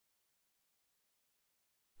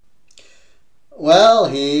Well,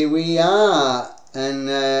 here we are, and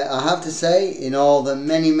I have to say, in all the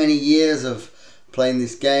many years of playing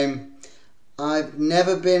this game, I've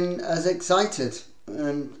never been as excited,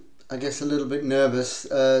 and I guess a little bit nervous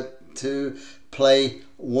to play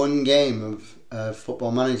one game of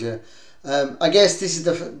Football Manager. I guess this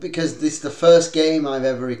is because this is the first game I've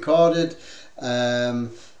ever recorded, and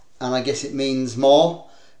I guess it means more.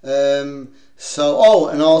 And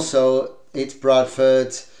also it's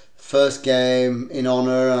Bradford's first game in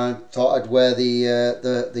honour. I thought I'd wear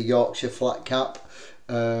the Yorkshire flat cap.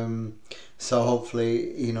 So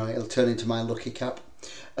hopefully, it'll turn into my lucky cap.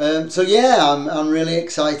 So yeah, I'm really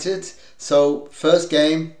excited. So first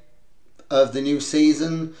game of the new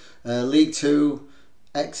season, League Two,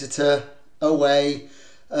 Exeter away.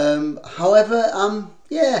 However, I'm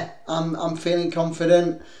feeling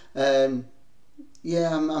confident. I'm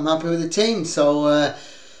happy with the team. So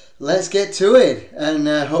let's get to it, and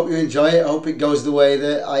hope you enjoy it. Hope it goes the way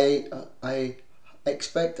that I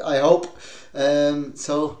expect. I hope.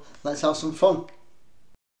 So let's have some fun.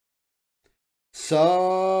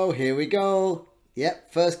 So here we go.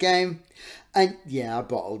 Yep, first game, and yeah, I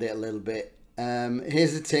bottled it a little bit.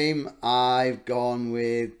 Here's the team. I've gone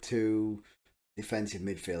with two defensive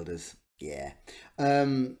midfielders. Yeah.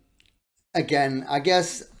 Again, I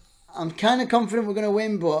guess I'm kind of confident we're going to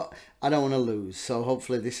win, but I don't want to lose. So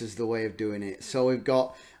hopefully this is the way of doing it. So we've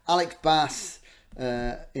got Alex Bass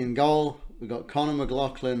in goal. We've got Conor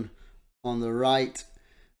McLaughlin on the right.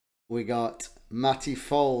 We got Matty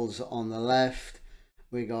Foles on the left.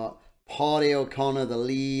 We got Paddy O'Connor, the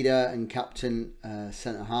leader and captain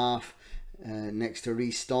centre half, next to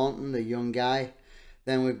Rhys Staunton, the young guy.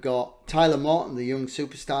 Then we've got Tyler Morton, the young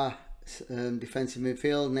superstar defensive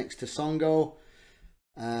midfield, next to Songo.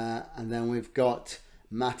 And then we've got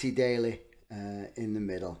Matty Daly in the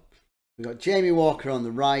middle. We've got Jamie Walker on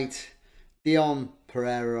the right, Dion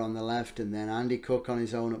Pereira on the left, and then Andy Cook on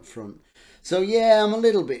his own up front. So yeah, I'm a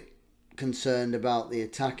little bit concerned about the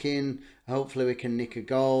attacking. Hopefully we can nick a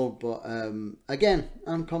goal, but again,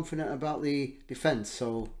 I'm confident about the defence.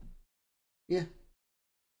 So yeah.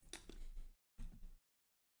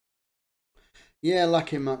 Yeah,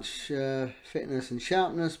 lacking much fitness and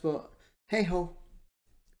sharpness, but hey ho,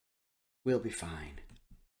 we'll be fine.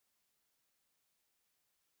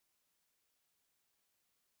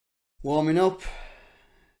 Warming up.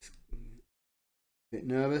 Bit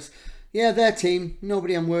nervous. Yeah, their team.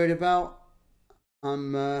 Nobody I'm worried about. I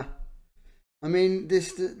mean, the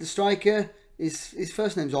striker. His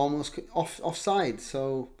first name's almost offside.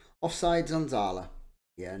 So offside Zanzala.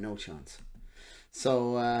 Yeah, no chance.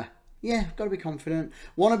 So yeah, got to be confident.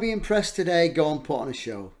 Want to be impressed today? Go and put on a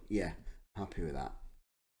show. Yeah, happy with that.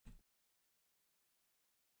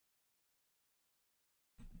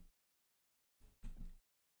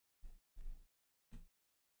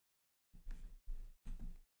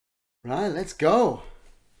 Right, let's go.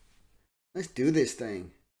 Let's do this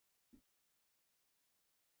thing.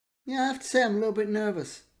 Yeah, I have to say I'm a little bit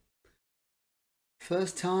nervous.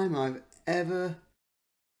 First time I've ever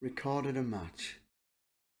recorded a match.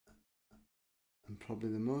 I'm probably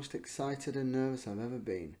the most excited and nervous I've ever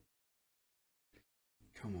been.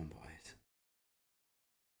 Come on, boys.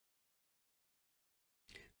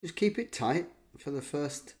 Just keep it tight for the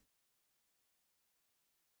first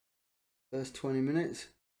 20 minutes.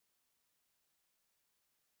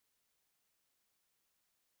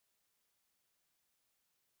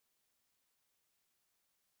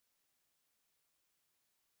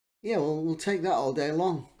 Yeah, well, we'll take that all day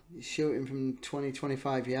long. Shooting from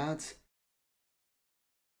 20-25 yards.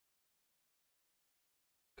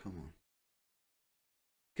 Come on.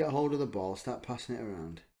 Get a hold of the ball, start passing it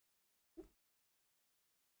around.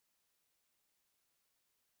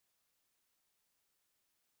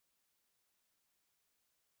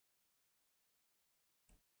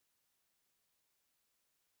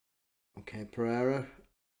 Okay, Pereira.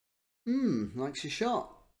 Likes your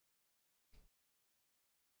shot.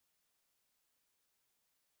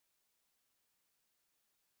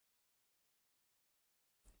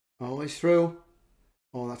 Always through.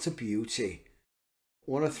 Oh, that's a beauty.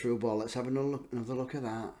 What a through ball. Let's have another look at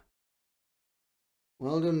that.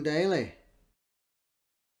 Well done, Daly.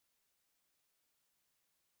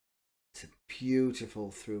 It's a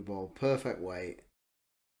beautiful through ball. Perfect weight.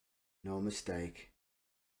 No mistake.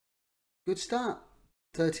 Good start.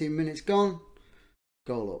 13 minutes gone.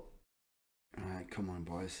 Goal up. Alright, come on,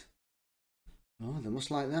 boys. Oh, they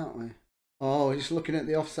must like that way. Oh, just looking at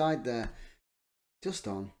the offside there. Just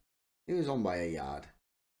on. He was on by a yard.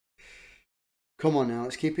 Come on now,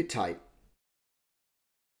 let's keep it tight.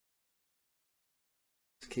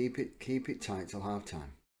 Let's keep it tight till half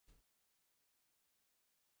time.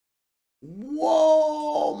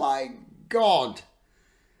 Whoa, my God.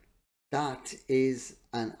 That is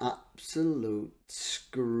an absolute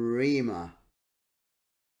screamer.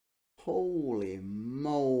 Holy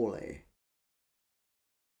moly.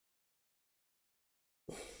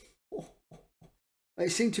 It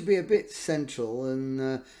seemed to be a bit central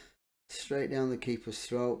and straight down the keeper's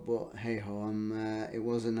throat, but hey ho, it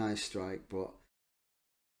was a nice strike, but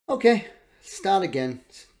okay, start again.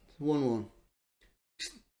 1-1.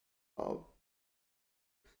 Oh,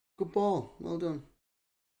 good ball, well done.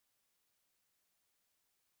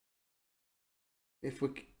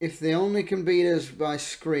 If they only can beat us by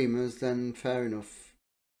screamers, then fair enough,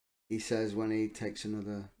 he says when he takes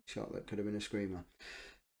another shot that could have been a screamer.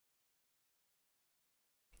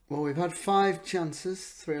 Well, we've had 5 chances,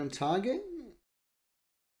 3 on target.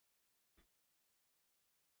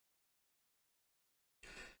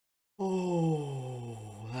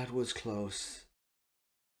 Oh, that was close.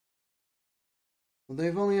 Well,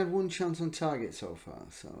 they've only had 1 chance on target so far,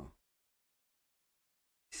 so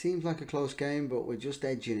seems like a close game, but we're just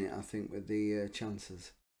edging it, I think, with the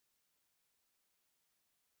chances.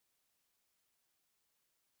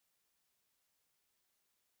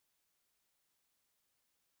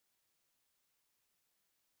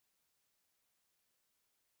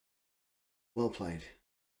 Well played.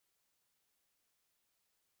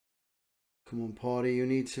 Come on, Party, you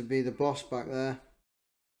need to be the boss back there.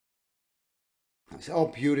 That's, oh,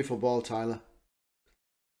 beautiful ball, Tyler.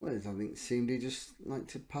 Well, I think it seemed he just like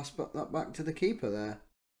to pass that back to the keeper there.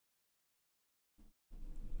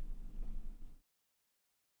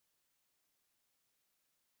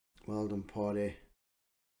 Well done, Party.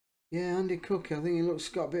 Yeah, Andy Cook, I think he looks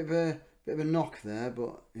got a bit of a knock there,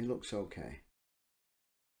 but he looks okay.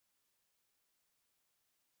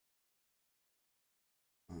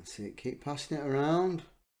 That's it. Keep passing it around.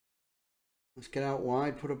 Let's get out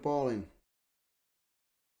wide. Put a ball in.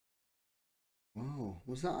 Whoa,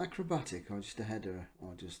 was that acrobatic or just a header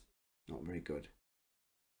or just not very good?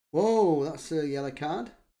 Whoa, that's a yellow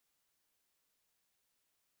card.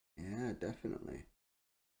 Yeah, definitely.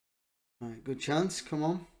 Right, good chance. Come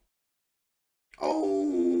on.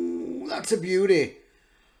 Oh, that's a beauty.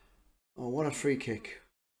 Oh, what a free kick.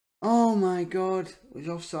 Oh my God, it was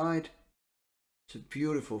offside. It's a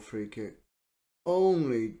beautiful free kick.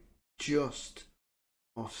 Only just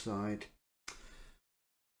offside.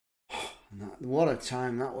 What a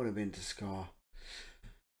time that would have been to score.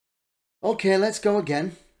 Okay, let's go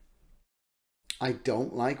again. I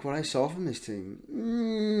don't like what I saw from this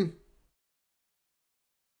team.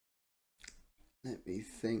 Let me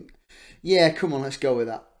think. Yeah, come on, let's go with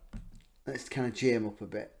that. Let's kind of jam up a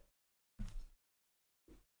bit.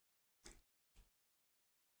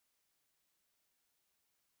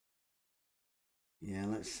 Yeah,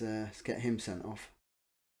 let's get him sent off.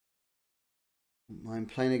 Don't mind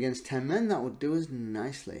playing against 10 men, that would do us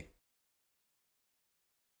nicely.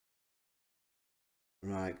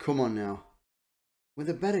 Right, come on now. With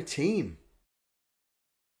a better team.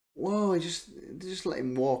 Whoa, just let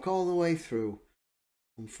him walk all the way through.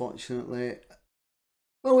 Unfortunately.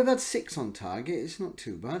 Well, we've had 6 on target, it's not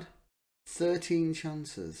too bad. 13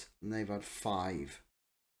 chances, and they've had 5.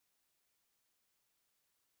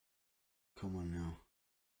 Come on now.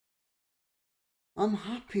 I'm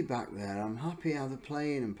happy back there. I'm happy how they're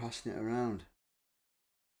playing and passing it around.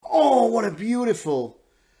 Oh, what a beautiful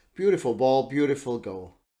ball, beautiful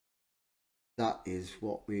goal. That is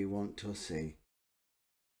what we want to see.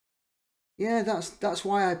 Yeah, that's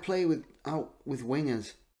why I play with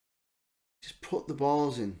wingers. Just put the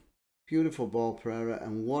balls in. Beautiful ball, Pereira,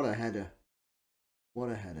 and what a header. What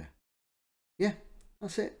a header. Yeah,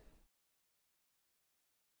 that's it.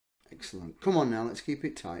 Excellent. Come on now, let's keep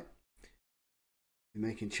it tight. We're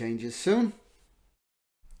making changes soon.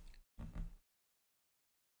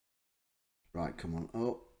 Right, come on.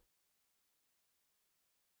 Oh.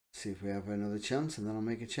 See if we have another chance and then I'll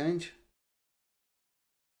make a change.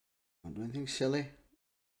 Don't do anything silly.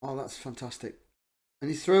 Oh, that's fantastic. And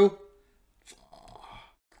he's through. Oh,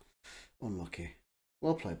 unlucky.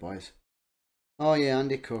 Well played, boys. Oh yeah,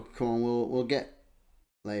 Andy Cook. Come on, we'll get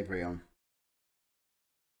Lavery on.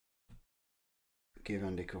 Give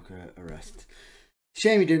Andy Cook a rest.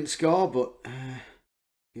 Shame he didn't score, but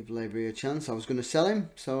give Lavery a chance. I was going to sell him,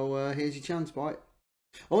 so here's your chance, boy.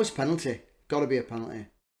 Oh, it's a penalty. Got to be a penalty.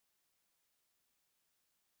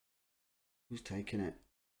 Who's taking it?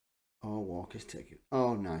 Oh, Walker's taking it.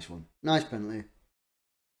 Oh, nice one. Nice penalty.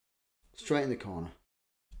 Straight in the corner.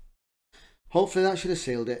 Hopefully that should have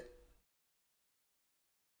sealed it.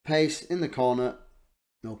 Pace in the corner.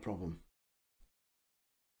 No problem.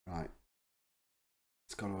 Right.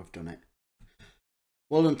 It's got to have done it.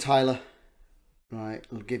 Well done, Tyler. Right,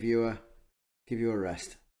 I'll give you a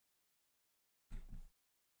rest.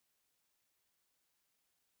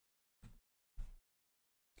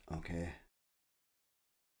 Okay.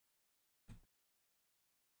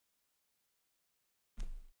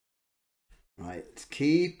 Right, let's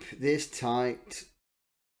keep this tight.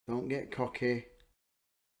 Don't get cocky.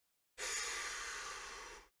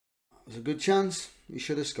 That was a good chance. You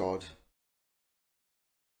should have scored.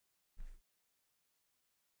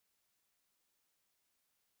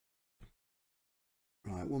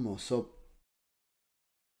 Right, one more sub.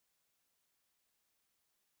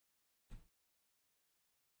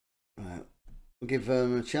 Right, we'll give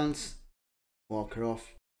Vernon a chance. Walker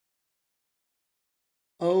off.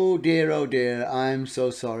 Oh dear, I'm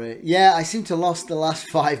so sorry. Yeah, I seem to have lost the last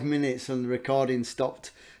 5 minutes and the recording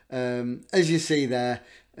stopped. As you see there,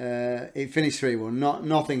 it finished 3-1.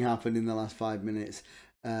 Nothing happened in the last 5 minutes.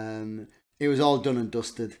 It was all done and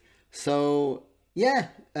dusted. So, yeah,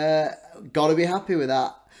 got to be happy with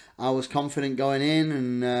that. I was confident going in,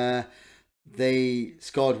 and they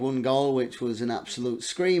scored 1 goal, which was an absolute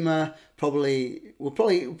screamer. Will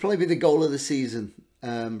probably be the goal of the season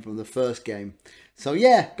from the first game. So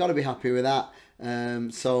yeah, got to be happy with that.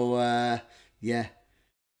 Yeah,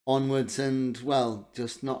 onwards and, well,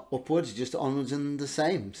 just not upwards, just onwards and the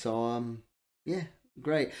same. So yeah,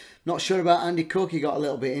 great. Not sure about Andy Cook. He got a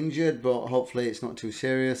little bit injured, but hopefully it's not too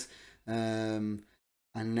serious. And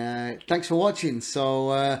thanks for watching.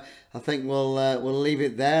 So I think we'll leave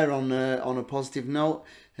it there on a positive note,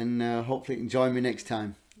 and hopefully you can join me next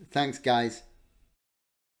time. Thanks, guys.